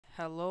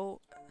Hello.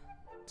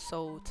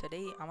 So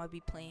today I'm gonna be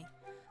playing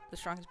the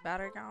strongest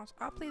Battlegrounds.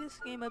 I'll play this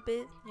game a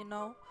bit, you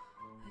know.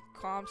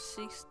 Calm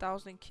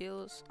 6,000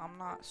 kills. I'm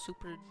not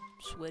super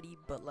sweaty,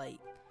 but like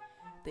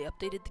they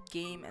updated the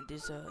game and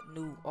there's a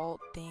new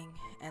alt thing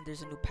and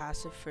there's a new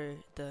passive for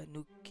the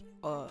new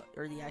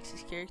early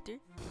access character.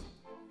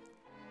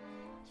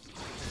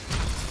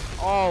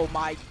 Oh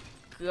my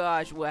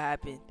gosh, what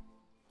happened?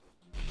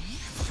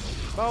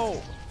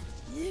 Bro,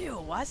 ew,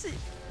 why is it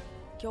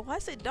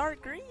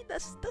dark green?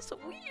 That's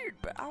weird,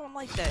 but I don't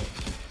like that.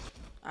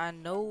 I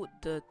know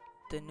the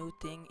new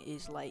thing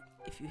is like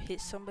if you hit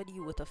somebody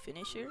with a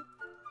finisher,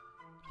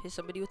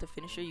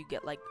 you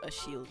get like a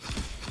shield.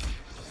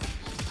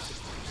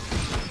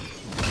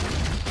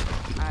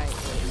 Alright,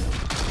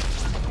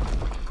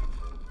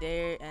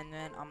 there, and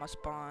then I'ma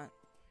spawn.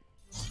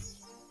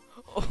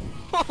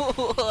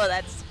 Oh,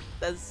 that's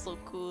so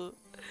cool,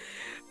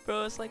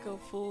 bro. It's like a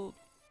full.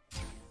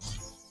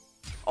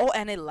 Oh,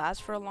 and it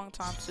lasts for a long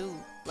time too.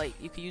 Like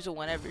you can use it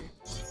whenever.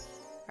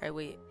 Alright,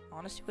 wait. I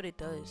wanna see what it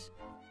does.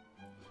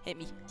 Hit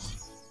me.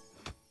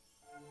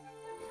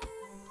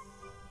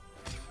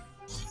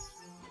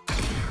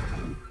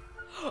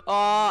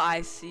 Oh,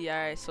 I see.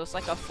 Alright, so it's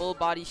like a full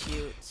body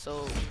shield.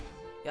 So,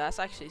 yeah, that's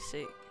actually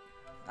sick.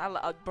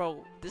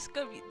 Bro,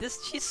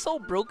 she's so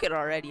broken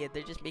already, and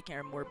they're just making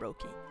her more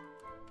broken.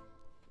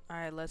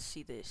 Alright, let's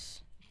see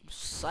this.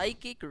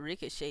 Psychic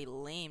Ricochet,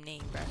 lame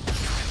name, bro.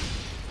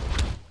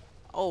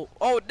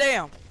 Oh,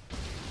 damn.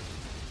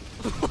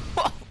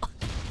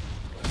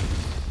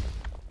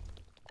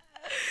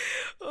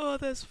 Oh,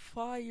 that's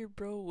fire,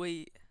 bro.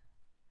 Wait,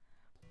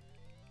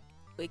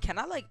 can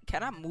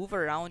I move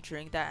around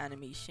during that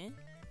animation?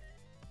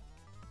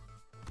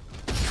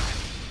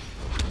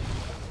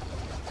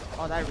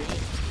 Oh, that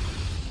range.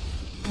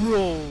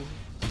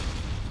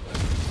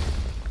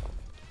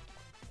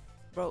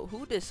 Bro,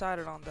 who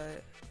decided on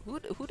that?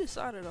 Who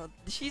decided on?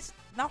 She's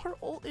now her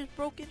ult is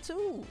broken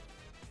too.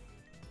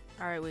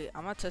 Alright, wait,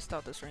 I'm gonna test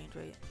out this range,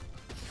 wait.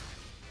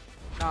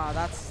 Nah,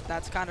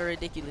 that's kinda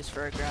ridiculous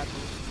for a grab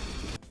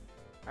move.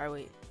 Alright,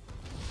 wait.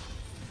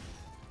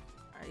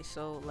 Alright,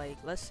 so like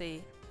let's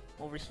say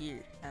over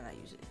here and I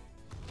use it.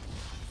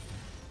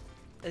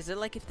 Is it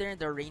like if they're in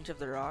the range of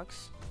the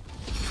rocks?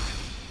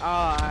 Oh,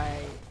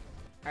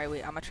 alright,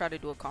 wait, I'm gonna try to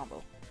do a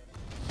combo.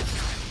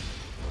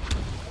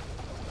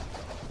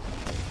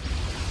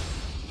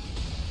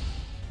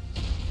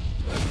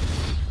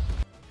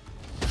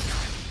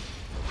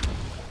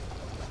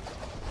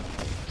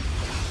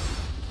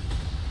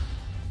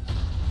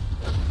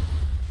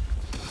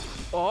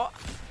 Oh.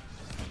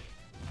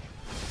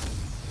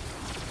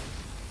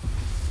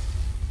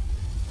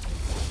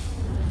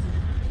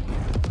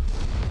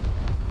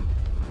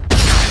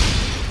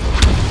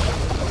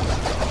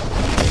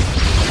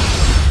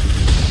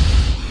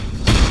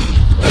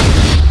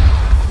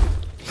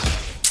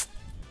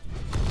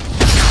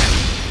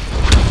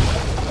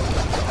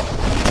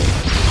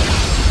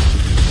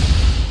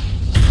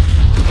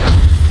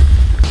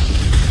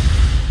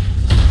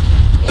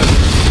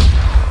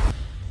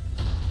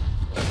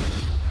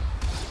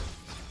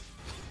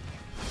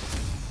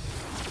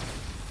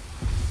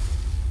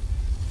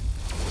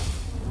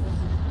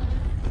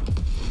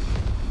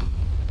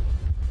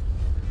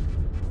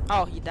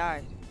 Oh, he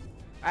died.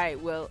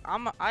 Alright, well,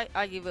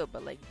 I give up,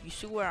 but like, you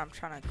see where I'm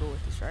trying to go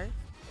with this, right?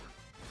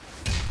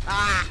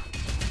 Ah!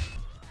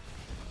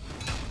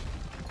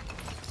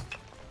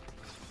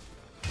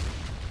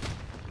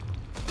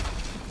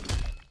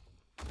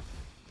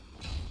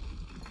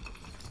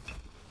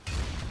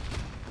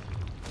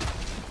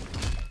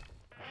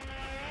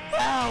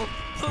 Help,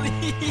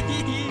 please!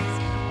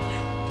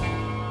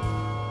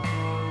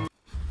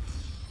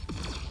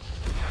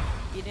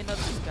 Eating up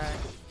this guy.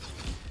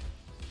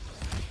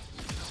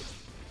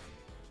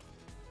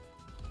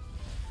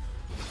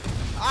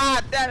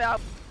 Ah, damn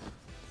it!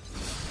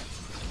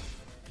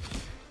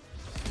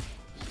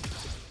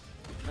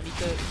 Let me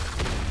cook.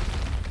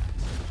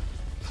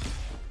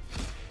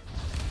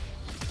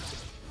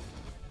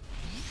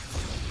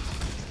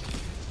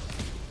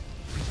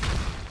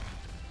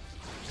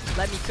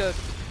 Let me cook.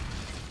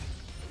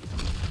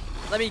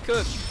 Let me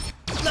cook.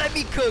 Let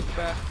me cook,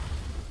 bro.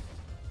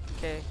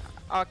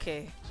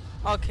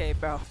 Okay,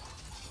 bro.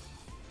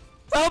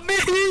 Help me!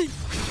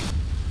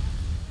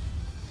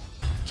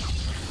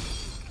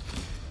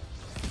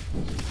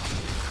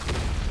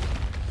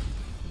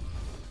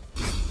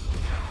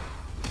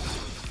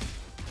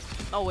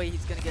 No way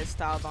he's gonna get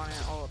styled on it.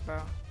 Oh,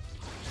 bro.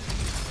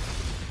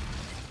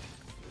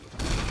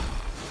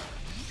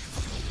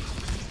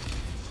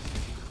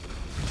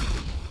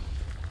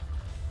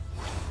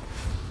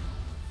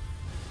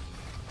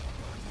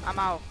 I'm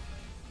out.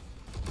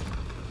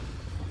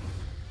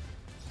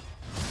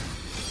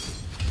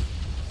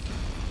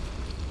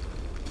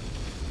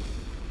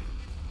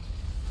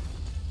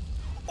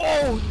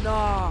 Oh,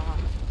 nah.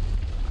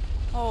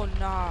 Oh,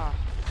 nah.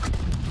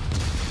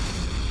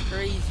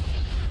 Crazy.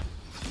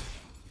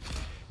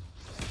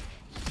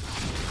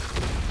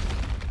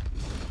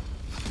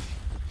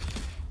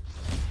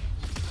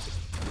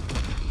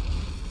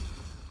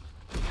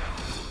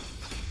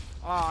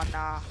 Oh,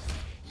 nah.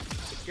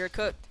 You're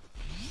cooked.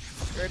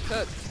 You're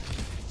cooked.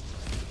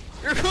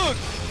 You're cooked!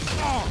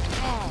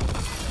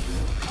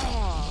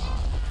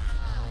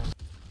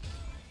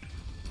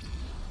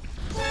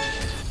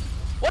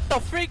 What the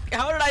freak?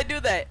 How did I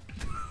do that?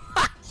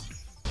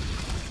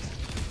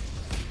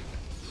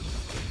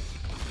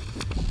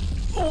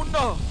 Oh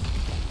no!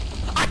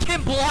 I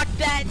can block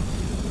that!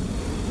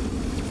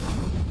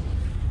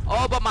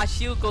 Oh, but my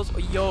shield goes.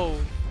 Yo.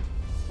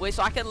 Wait,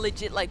 so I can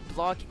legit like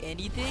block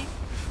anything?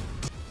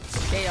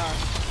 KR.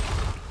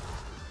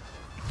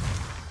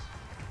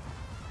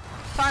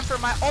 Time for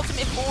my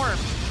ultimate form.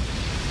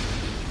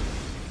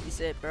 He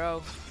said,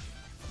 bro.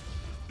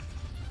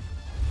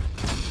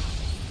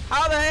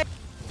 How the heck?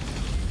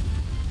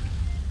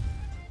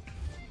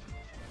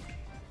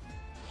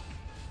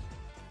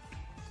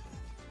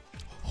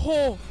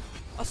 Oh,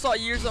 I saw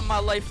years of my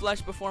life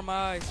flash before my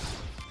eyes.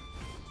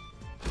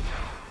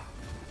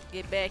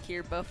 Get back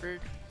here,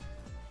 Bufford.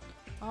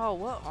 Oh,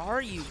 what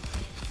are you?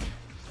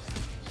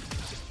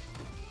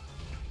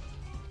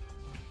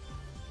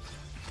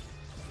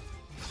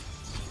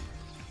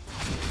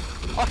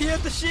 Oh, he had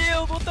the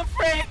shield. What the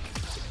frick?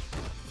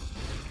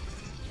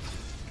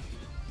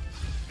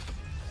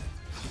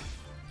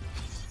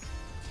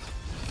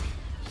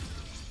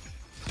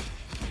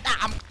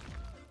 Ah,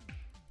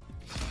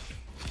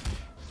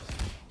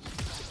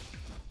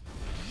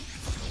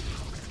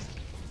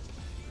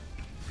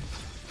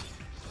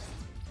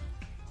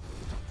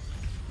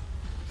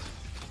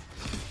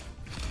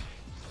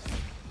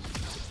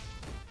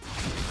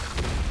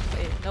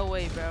 no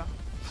way, bro.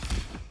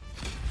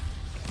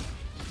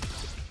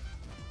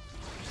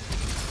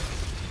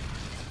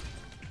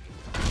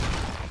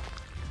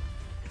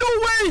 No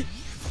way!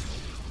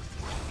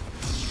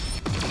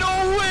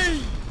 No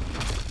way!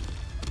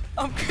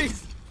 I'm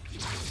crazy.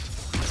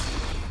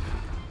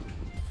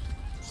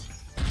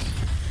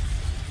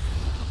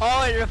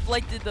 Oh, it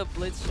reflected the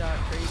blitz shot.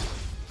 Crazy.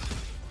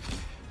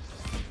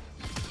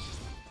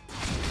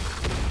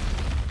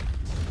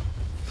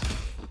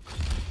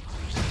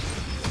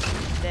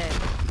 Dead.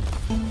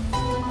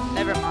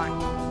 Never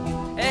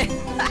mind. Hey.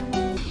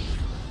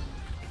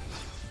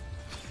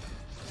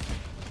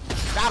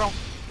 Got him.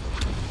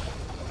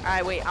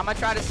 Alright, wait. I'm gonna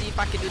try to see if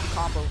I can do the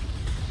combo.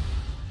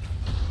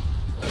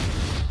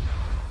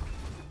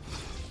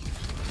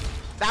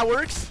 That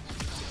works.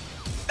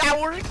 That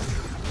works.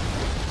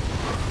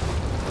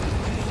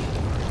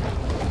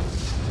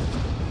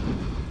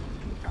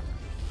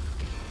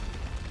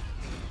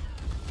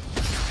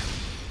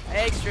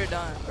 Extra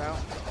done, bro.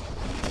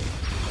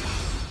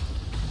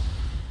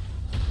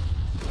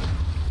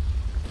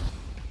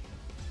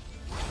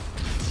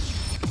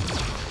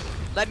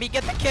 Let me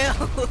get the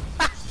kill.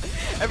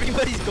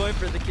 Everybody's going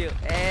for the kill.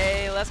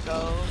 Hey, let's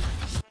go.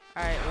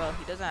 Alright, well,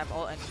 he doesn't have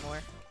ult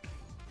anymore.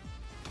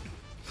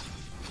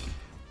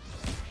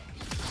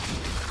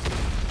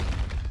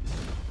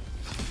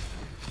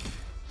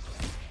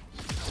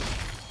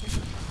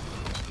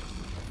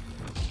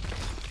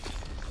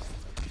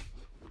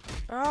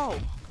 Bro,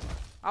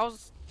 I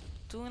was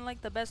doing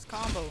like the best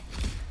combo.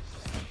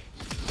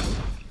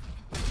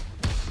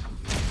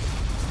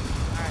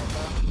 Alright,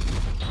 bro.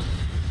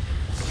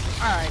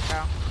 Alright,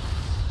 bro.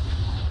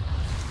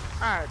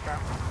 Alright, bro.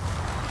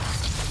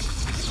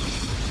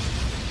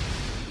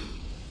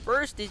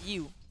 First is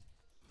you.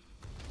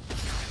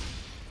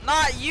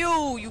 Not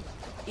you, you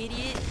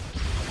idiot.